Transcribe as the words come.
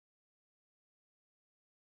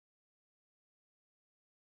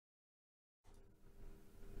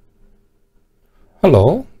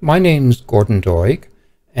Hello, my name's Gordon Doig,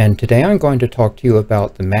 and today I'm going to talk to you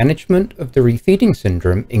about the management of the refeeding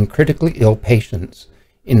syndrome in critically ill patients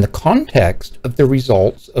in the context of the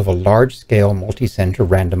results of a large-scale multi-center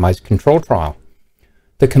randomized control trial.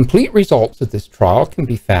 The complete results of this trial can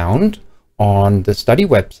be found on the study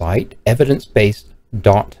website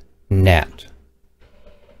evidencebased.net.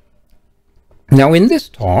 Now in this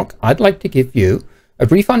talk, I'd like to give you a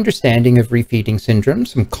brief understanding of refeeding syndrome,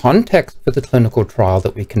 some context for the clinical trial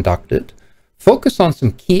that we conducted, focus on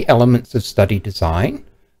some key elements of study design,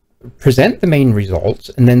 present the main results,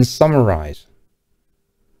 and then summarize.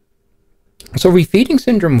 So refeeding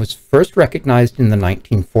syndrome was first recognized in the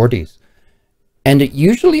 1940s, and it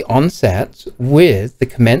usually onsets with the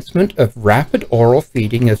commencement of rapid oral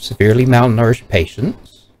feeding of severely malnourished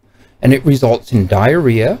patients, and it results in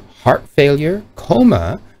diarrhea, heart failure,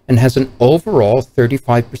 coma, and has an overall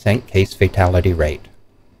 35% case fatality rate.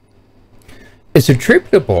 It's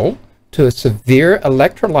attributable to a severe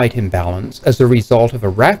electrolyte imbalance as a result of a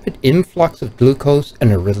rapid influx of glucose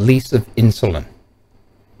and a release of insulin.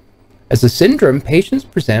 As a syndrome, patients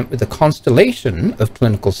present with a constellation of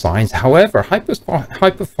clinical signs. However,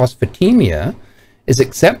 hypophosphatemia is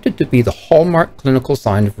accepted to be the hallmark clinical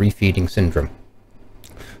sign of refeeding syndrome.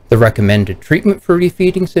 The recommended treatment for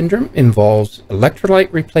refeeding syndrome involves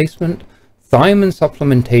electrolyte replacement, thiamine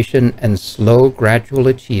supplementation, and slow, gradual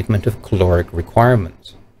achievement of caloric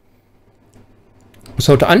requirements.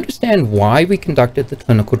 So to understand why we conducted the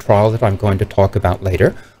clinical trial that I'm going to talk about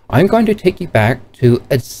later, I'm going to take you back to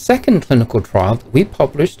a second clinical trial that we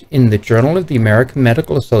published in the Journal of the American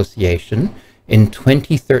Medical Association in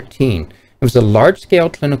 2013. It was a large-scale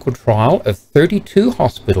clinical trial of 32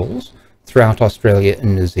 hospitals throughout Australia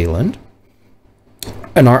and New Zealand.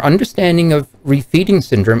 And our understanding of refeeding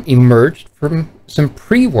syndrome emerged from some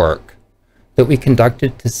pre-work that we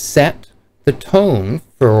conducted to set the tone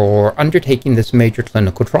for undertaking this major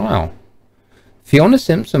clinical trial. Fiona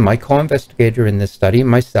Simpson, my co-investigator in this study, and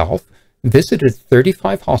myself visited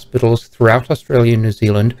 35 hospitals throughout Australia and New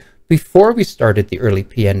Zealand before we started the early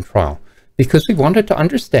PN trial, because we wanted to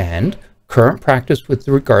understand current practice with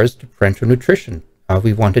regards to parenteral nutrition.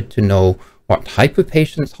 We wanted to know what type of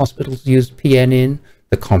patients hospitals used PN in,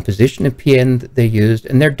 the composition of PN that they used,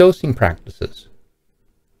 and their dosing practices.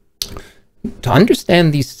 To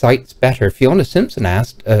understand these sites better, Fiona Simpson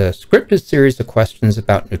asked a scripted series of questions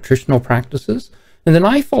about nutritional practices, and then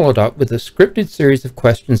I followed up with a scripted series of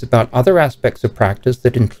questions about other aspects of practice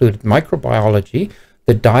that included microbiology,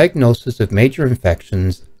 the diagnosis of major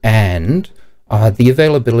infections, and the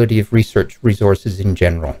availability of research resources in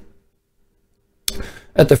general.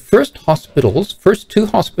 At the first two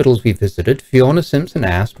hospitals we visited, Fiona Simpson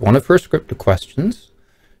asked one of her scripted questions.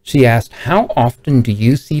 She asked, "How often do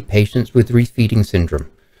you see patients with refeeding syndrome?"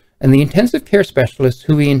 And the intensive care specialists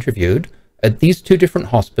who we interviewed at these two different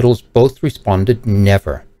hospitals both responded,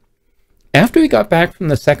 "Never." After we got back from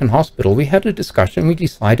the second hospital, we had a discussion. We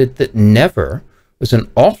decided that never was an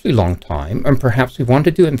awfully long time, and perhaps we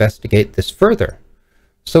wanted to investigate this further.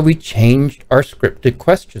 So we changed our scripted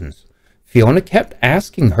questions. Fiona kept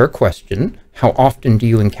asking her question, "How often do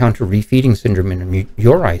you encounter refeeding syndrome in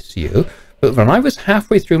your ICU?" But when I was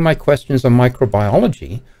halfway through my questions on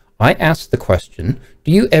microbiology, I asked the question,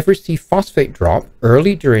 "Do you ever see phosphate drop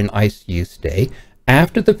early during ICU stay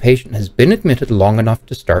after the patient has been admitted long enough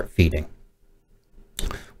to start feeding?"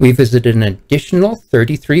 We visited an additional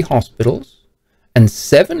 33 hospitals, and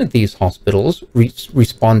 7 of these hospitals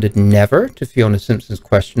responded never to Fiona Simpson's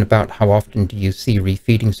question about how often do you see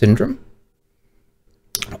refeeding syndrome.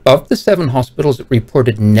 Of the 7 hospitals that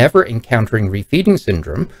reported never encountering refeeding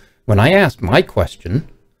syndrome, when I asked my question,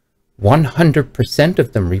 100%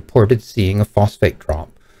 of them reported seeing a phosphate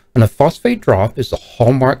drop. And a phosphate drop is a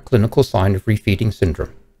hallmark clinical sign of refeeding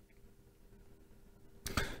syndrome.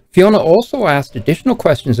 Fiona also asked additional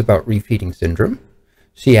questions about refeeding syndrome.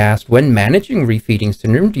 She asked, when managing refeeding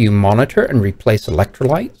syndrome, do you monitor and replace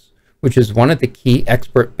electrolytes, which is one of the key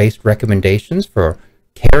expert-based recommendations for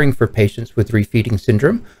caring for patients with refeeding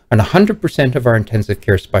syndrome, and 100% of our intensive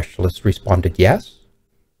care specialists responded yes.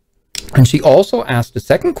 And she also asked a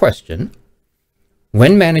second question,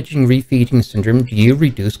 when managing refeeding syndrome, do you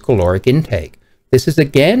reduce caloric intake? This is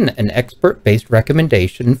again an expert-based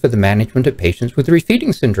recommendation for the management of patients with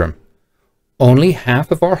refeeding syndrome. Only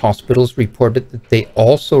half of our hospitals reported that they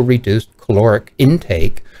also reduced caloric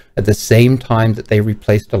intake at the same time that they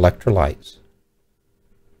replaced electrolytes.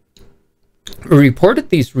 We reported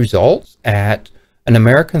these results at an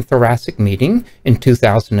American Thoracic meeting in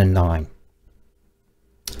 2009.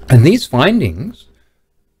 And these findings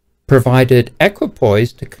provided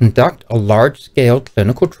equipoise to conduct a large-scale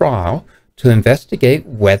clinical trial to investigate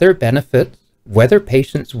whether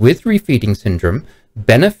patients with refeeding syndrome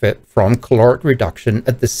benefit from caloric reduction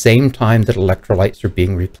at the same time that electrolytes are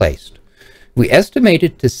being replaced. We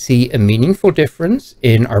estimated to see a meaningful difference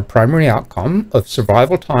in our primary outcome of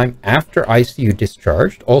survival time after ICU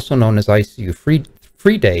discharged, also known as ICU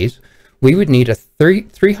free days. We would need a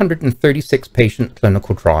 336 patient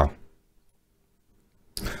clinical trial.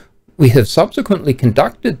 We have subsequently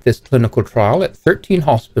conducted this clinical trial at 13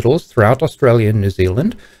 hospitals throughout Australia and New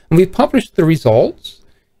Zealand, and we published the results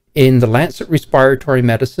in the Lancet Respiratory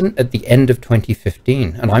Medicine at the end of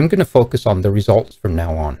 2015, and I'm going to focus on the results from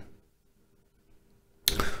now on.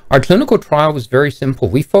 Our clinical trial was very simple.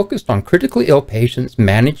 We focused on critically ill patients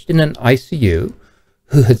managed in an ICU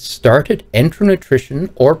who had started enteral nutrition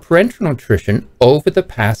or parenteral nutrition over the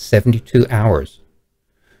past 72 hours.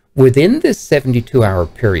 Within this 72-hour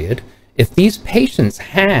period, if these patients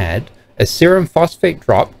had a serum phosphate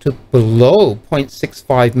drop to below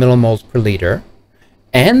 0.65 millimoles per liter,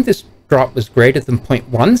 and this drop was greater than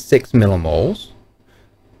 0.16 millimoles,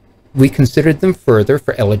 we considered them further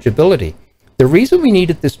for eligibility. The reason we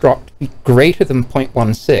needed this drop to be greater than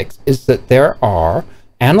 0.16 is that there are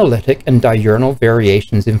analytic and diurnal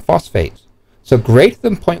variations in phosphates. So greater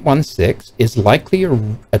than 0.16 is likely a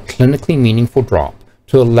clinically meaningful drop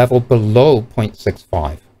to a level below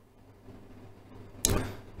 0.65.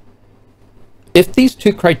 If these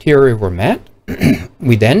two criteria were met,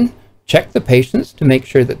 we then checked the patients to make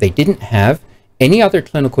sure that they didn't have any other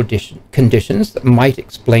clinical conditions that might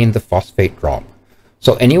explain the phosphate drop.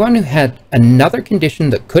 So anyone who had another condition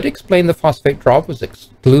that could explain the phosphate drop was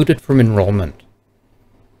excluded from enrollment.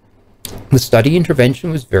 The study intervention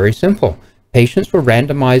was very simple. Patients were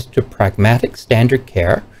randomized to pragmatic standard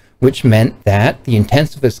care, which meant that the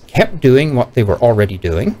intensivists kept doing what they were already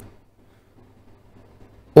doing,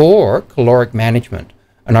 or caloric management.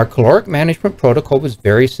 And our caloric management protocol was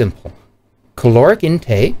very simple. Caloric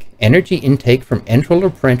intake, energy intake from enteral or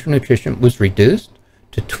parenteral nutrition was reduced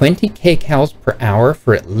to 20 kcals per hour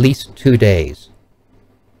for at least 2 days.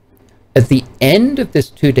 At the end of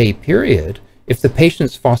this 2-day period, if the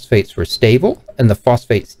patient's phosphates were stable and the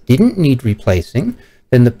phosphates didn't need replacing,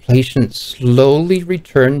 then the patient slowly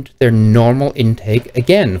returned to their normal intake,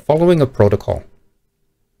 again, following a protocol.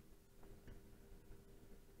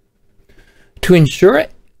 To ensure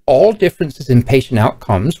all differences in patient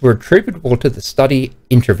outcomes were attributable to the study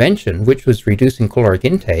intervention, which was reducing caloric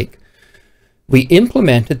intake, we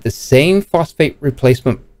implemented the same phosphate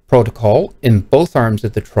replacement protocol in both arms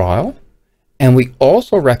of the trial, and we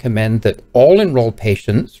also recommend that all enrolled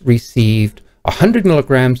patients received 100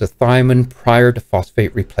 milligrams of thiamine prior to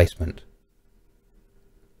phosphate replacement.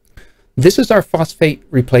 This is our phosphate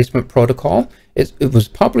replacement protocol. It was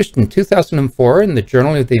published in 2004 in the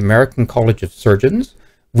Journal of the American College of Surgeons.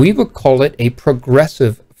 We would call it a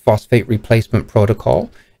progressive phosphate replacement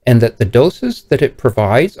protocol, and that the doses that it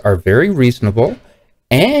provides are very reasonable,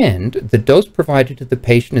 and the dose provided to the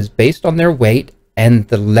patient is based on their weight and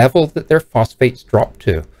the level that their phosphates drop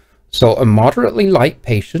to. So a moderately light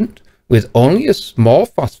patient with only a small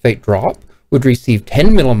phosphate drop would receive 10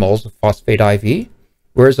 millimoles of phosphate IV,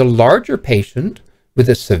 whereas a larger patient with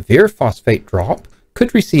a severe phosphate drop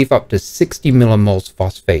could receive up to 60 millimoles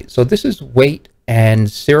phosphate. So this is weight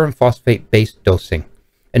and serum phosphate based dosing,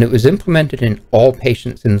 and it was implemented in all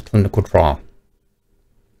patients in the clinical trial.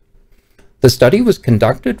 The study was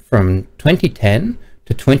conducted from 2010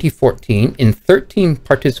 to 2014 in 13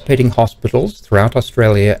 participating hospitals throughout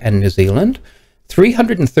Australia and New Zealand.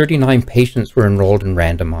 339 patients were enrolled and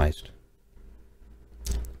randomized.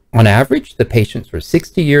 On average, the patients were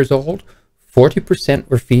 60 years old, 40%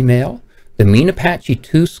 were female. The mean Apache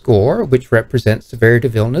 2 score, which represents severity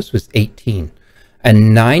of illness, was 18.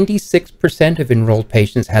 And 96% of enrolled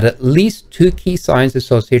patients had at least 2 key signs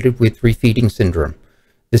associated with refeeding syndrome.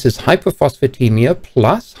 This is hypophosphatemia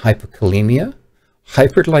plus hypokalemia,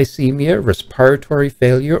 hyperglycemia, respiratory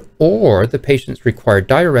failure, or the patients required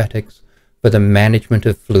diuretics for the management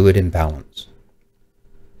of fluid imbalance.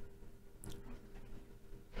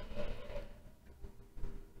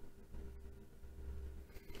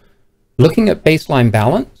 Looking at baseline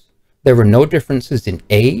balance, there were no differences in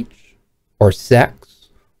age, or sex,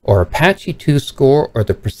 or Apache 2 score, or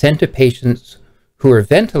the percent of patients who were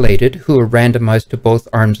ventilated who were randomized to both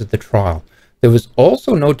arms of the trial. There was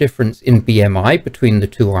also no difference in BMI between the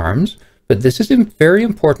two arms, but this is very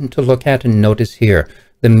important to look at and notice here.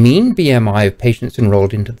 The mean BMI of patients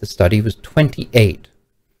enrolled into the study was 28.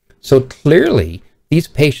 So clearly, these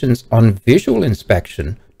patients on visual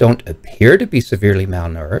inspection don't appear to be severely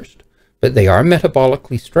malnourished, but they are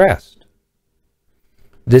metabolically stressed.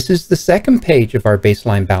 This is the second page of our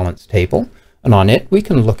baseline balance table. And on it, we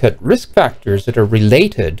can look at risk factors that are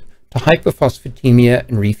related to hypophosphatemia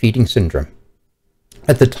and refeeding syndrome.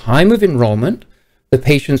 At the time of enrollment, the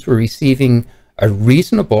patients were receiving a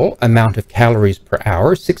reasonable amount of calories per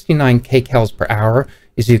hour. 69 kcals per hour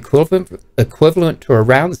is the equivalent to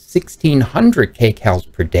around 1,600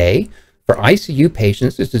 kcals per day. For ICU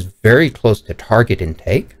patients, this is very close to target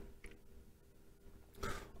intake.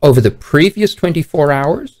 Over the previous 24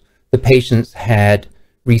 hours, the patients had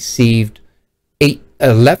received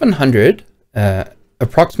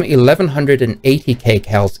approximately 1,180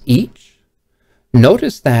 kcals each.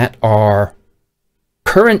 Notice that our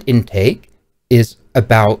current intake is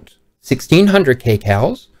about 1,600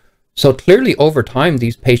 kcals. So clearly over time,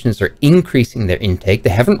 these patients are increasing their intake. They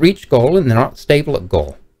haven't reached goal and they're not stable at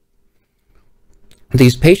goal.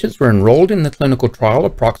 These patients were enrolled in the clinical trial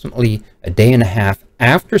approximately a day and a half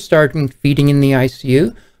after starting feeding in the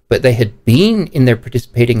ICU, but they had been in their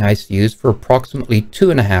participating ICUs for approximately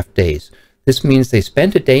 2.5 days. This means they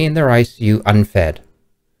spent a day in their ICU unfed.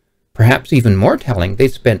 Perhaps even more telling, they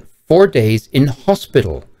spent 4 days in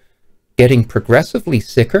hospital, getting progressively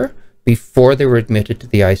sicker before they were admitted to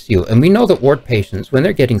the ICU. And we know that ward patients, when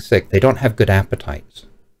they're getting sick, they don't have good appetites.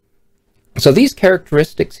 So these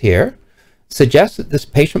characteristics here suggest that this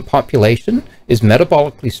patient population is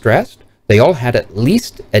metabolically stressed. They all had at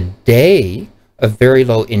least a day of very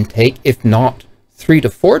low intake, if not 3 to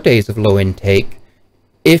 4 days of low intake,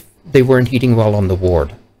 if they weren't eating well on the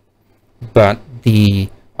ward. But the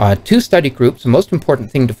two study groups, the most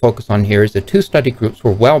important thing to focus on here is the two study groups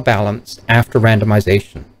were well balanced after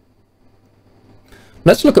randomization.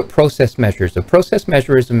 Let's look at process measures. A process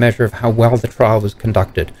measure is a measure of how well the trial was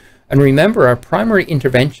conducted. And remember, our primary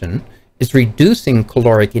intervention is reducing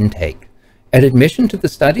caloric intake. At admission to the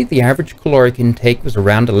study, the average caloric intake was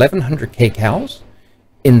around 1,100 kcals.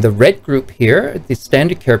 In the red group here, the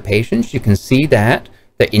standard care patients, you can see that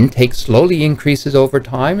the intake slowly increases over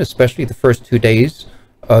time, especially the first 2 days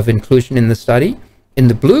of inclusion in the study. In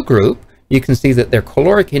the blue group, you can see that their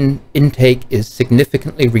caloric intake is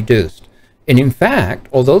significantly reduced. And in fact,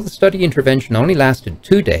 although the study intervention only lasted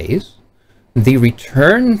 2 days, the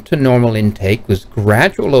return to normal intake was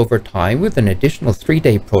gradual over time with an additional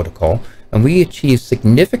 3-day protocol, and we achieved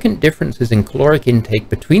significant differences in caloric intake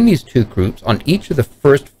between these two groups on each of the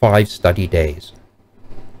first 5 study days.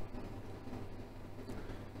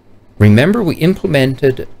 Remember, we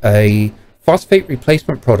implemented a phosphate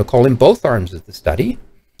replacement protocol in both arms of the study,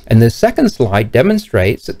 and the second slide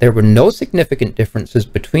demonstrates that there were no significant differences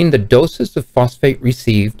between the doses of phosphate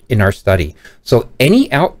received in our study. So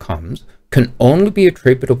any outcomes can only be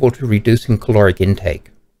attributable to reducing caloric intake.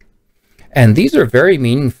 And these are very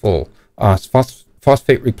meaningful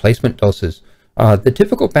phosphate replacement doses. The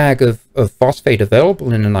typical bag of phosphate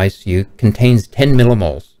available in an ICU contains 10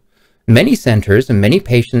 millimoles. Many centers and many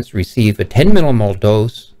patients receive a 10 millimole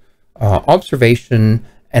dose, observation,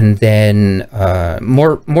 and then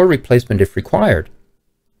more replacement if required.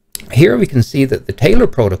 Here we can see that the Taylor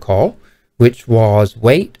protocol, which was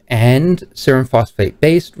weight and serum phosphate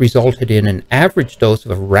based, resulted in an average dose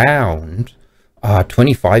of around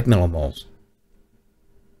 25 millimoles.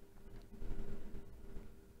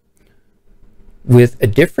 With a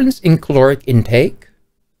difference in caloric intake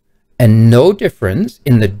and no difference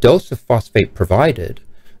in the dose of phosphate provided,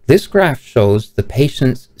 this graph shows the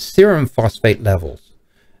patient's serum phosphate levels.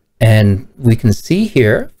 And we can see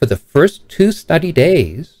here for the first 2 study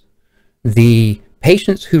days, the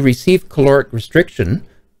patients who received caloric restriction,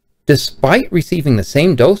 despite receiving the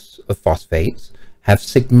same dose of phosphates, have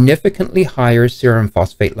significantly higher serum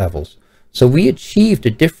phosphate levels. So we achieved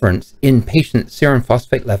a difference in patient serum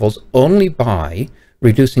phosphate levels only by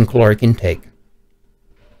reducing caloric intake.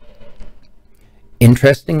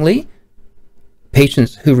 Interestingly,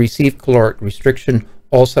 patients who received caloric restriction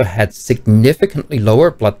also had significantly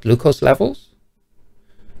lower blood glucose levels,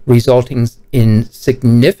 resulting in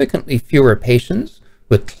significantly fewer patients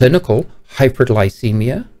with clinical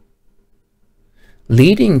hyperglycemia,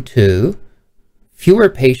 leading to fewer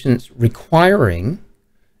patients requiring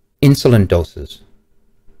insulin doses.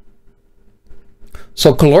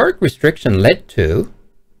 So caloric restriction led to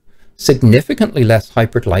significantly less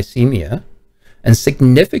hyperglycemia and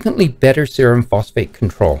significantly better serum phosphate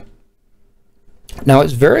control. Now,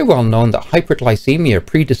 it's very well known that hyperglycemia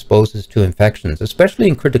predisposes to infections, especially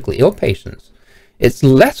in critically ill patients. It's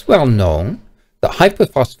less well known that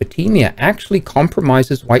hypophosphatemia actually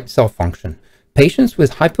compromises white cell function. Patients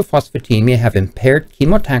with hypophosphatemia have impaired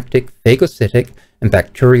chemotactic, phagocytic, and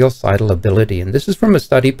bactericidal ability. And this is from a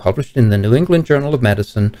study published in the New England Journal of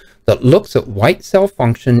Medicine that looks at white cell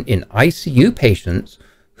function in ICU patients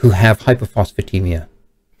who have hypophosphatemia.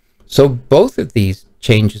 So both of these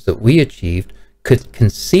changes that we achieved could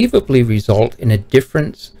conceivably result in a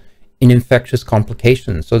difference in infectious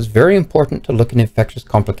complications. So it's very important to look at infectious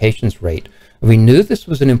complications rate. We knew this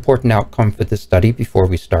was an important outcome for this study before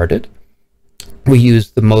we started. We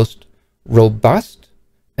used the most robust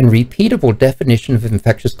and repeatable definition of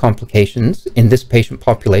infectious complications in this patient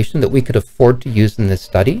population that we could afford to use in this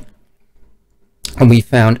study. And we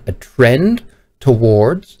found a trend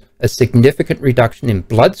towards a significant reduction in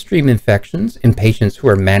bloodstream infections in patients who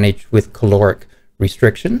are managed with caloric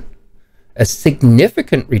restriction, a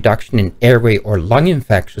significant reduction in airway or lung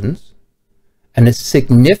infections, and a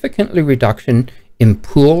significant reduction in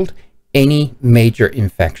pooled any major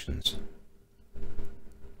infections.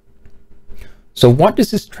 So what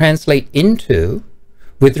does this translate into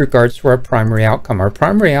with regards to our primary outcome? Our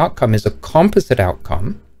primary outcome is a composite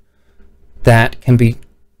outcome that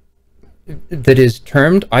is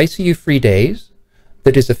termed ICU-free days,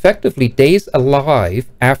 that is effectively days alive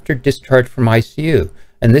after discharge from ICU.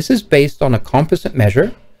 And this is based on a composite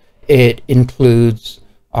measure. It includes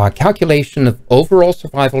calculation of overall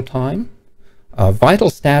survival time, vital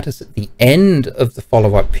status at the end of the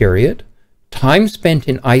follow-up period, time spent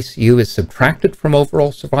in ICU is subtracted from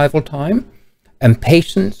overall survival time, and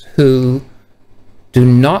patients who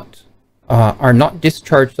are not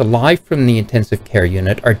discharged alive from the intensive care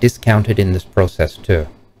unit are discounted in this process too.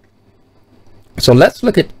 So let's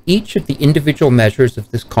look at each of the individual measures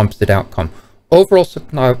of this composite outcome. Overall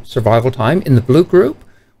survival time in the blue group,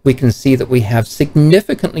 we can see that we have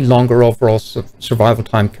significantly longer overall survival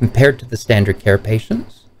time compared to the standard care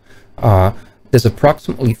patients. There's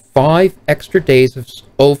approximately 5 extra days of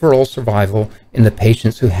overall survival in the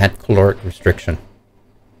patients who had caloric restriction.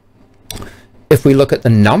 If we look at the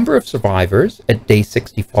number of survivors at day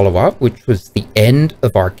 60 follow-up, which was the end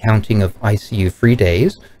of our counting of ICU-free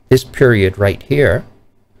days, this period right here,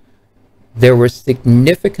 there were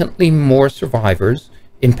significantly more survivors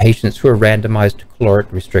in patients who are randomized to caloric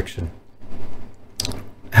restriction.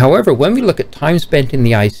 However, when we look at time spent in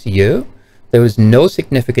the ICU, there was no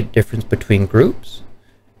significant difference between groups,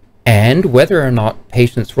 and whether or not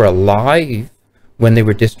patients were alive when they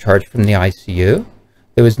were discharged from the ICU,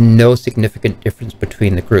 there was no significant difference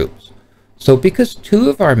between the groups. So because 2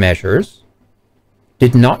 of our measures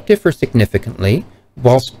did not differ significantly,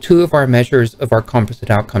 whilst 2 of our measures of our composite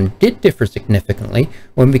outcome did differ significantly,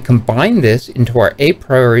 when we combine this into our a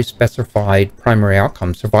priori specified primary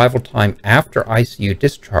outcome, survival time after ICU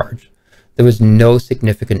discharge, there was no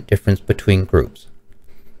significant difference between groups.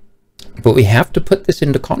 But we have to put this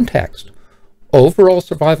into context. Overall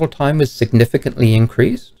survival time was significantly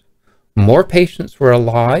increased. More patients were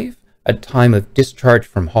alive at time of discharge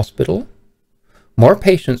from hospital. More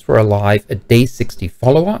patients were alive at day 60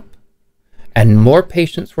 follow-up. And more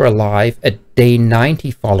patients were alive at day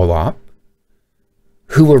 90 follow-up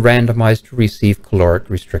who were randomized to receive caloric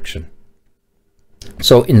restriction.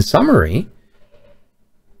 So in summary,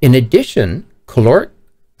 in addition,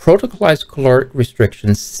 protocolized caloric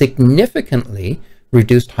restriction significantly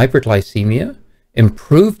reduced hyperglycemia,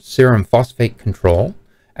 improved serum phosphate control,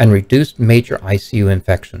 and reduced major ICU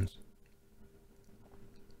infections.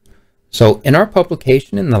 So in our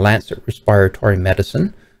publication in the Lancet Respiratory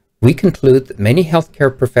Medicine, we conclude that many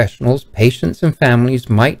healthcare professionals, patients, and families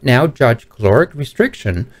might now judge caloric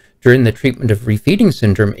restriction during the treatment of refeeding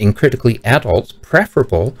syndrome in critically adults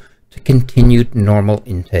preferable to continued normal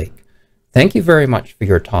intake. Thank you very much for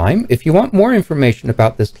your time. If you want more information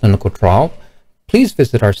about this clinical trial, please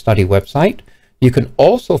visit our study website. You can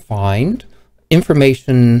also find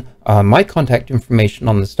information, my contact information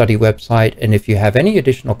on the study website, and if you have any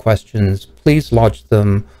additional questions, please lodge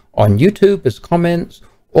them on YouTube as comments,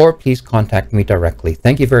 or please contact me directly.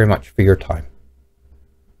 Thank you very much for your time.